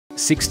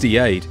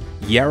68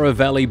 Yarra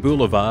Valley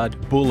Boulevard,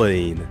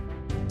 Bulleen.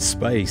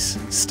 Space,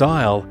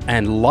 style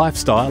and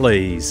lifestyle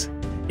ease.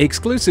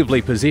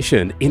 Exclusively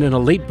positioned in an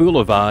elite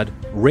boulevard,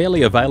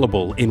 rarely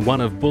available in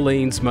one of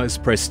Bulleen's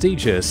most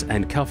prestigious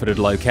and coveted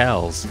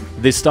locales.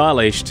 This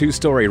stylish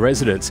two-storey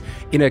residence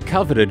in a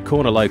coveted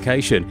corner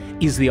location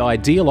is the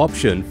ideal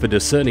option for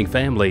discerning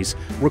families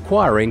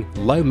requiring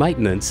low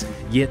maintenance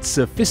yet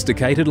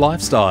sophisticated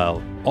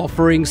lifestyle,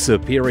 offering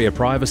superior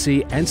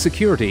privacy and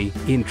security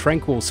in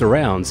tranquil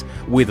surrounds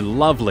with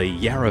lovely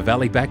Yarra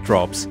Valley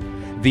backdrops.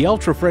 The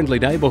ultra-friendly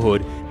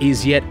neighbourhood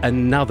is yet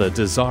another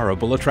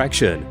desirable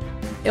attraction.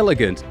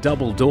 Elegant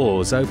double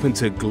doors open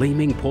to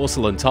gleaming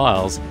porcelain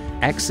tiles,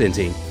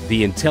 accenting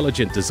the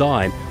intelligent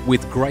design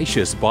with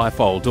gracious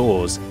bifold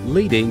doors,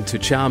 leading to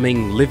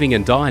charming living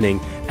and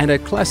dining, and a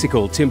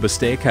classical timber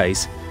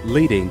staircase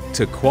leading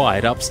to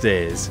quiet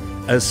upstairs.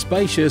 A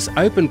spacious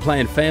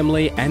open-plan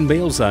family and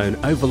meal zone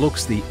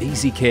overlooks the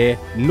easy-care,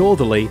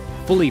 northerly,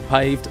 fully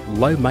paved,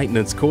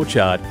 low-maintenance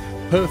courtyard,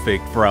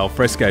 perfect for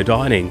alfresco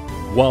dining,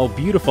 while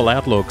beautiful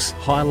outlooks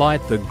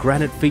highlight the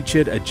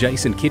granite-featured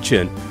adjacent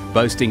kitchen,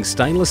 boasting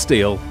stainless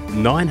steel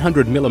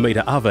 900mm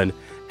oven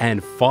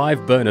and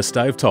 5-burner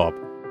stovetop,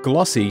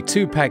 glossy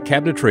 2-pack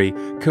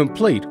cabinetry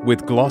complete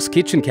with gloss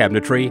kitchen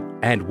cabinetry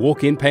and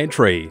walk-in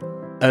pantry.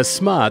 A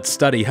smart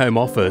study home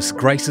office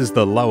graces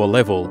the lower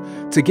level,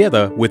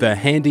 together with a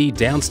handy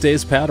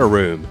downstairs powder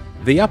room.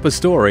 The upper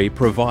story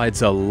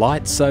provides a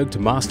light-soaked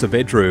master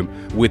bedroom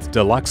with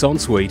deluxe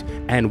ensuite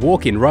and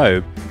walk-in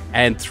robe,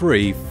 and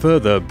 3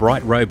 further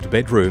bright-robed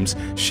bedrooms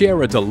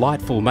share a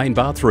delightful main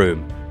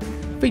bathroom.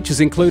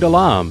 Features include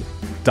alarm,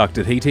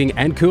 ducted heating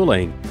and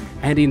cooling,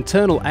 and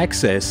internal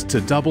access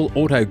to double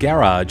auto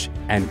garage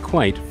and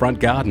quaint front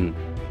garden.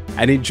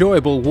 An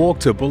enjoyable walk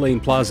to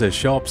Bulleen Plaza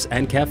shops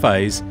and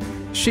cafes,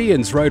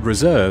 Sheehan's Road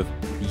Reserve,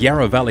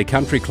 Yarra Valley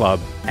Country Club,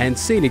 and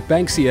scenic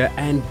Banksia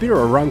and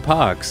Birrarung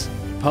Parks.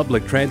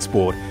 Public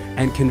transport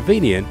and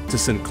convenient to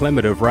St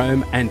Clement of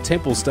Rome and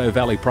Templestowe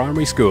Valley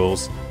Primary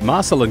Schools,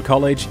 Marcellin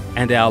College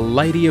and Our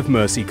Lady of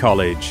Mercy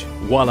College,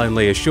 while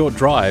only a short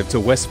drive to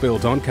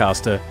Westfield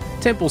Doncaster,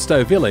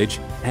 Templestowe Village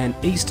and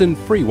Eastern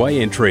Freeway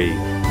entry.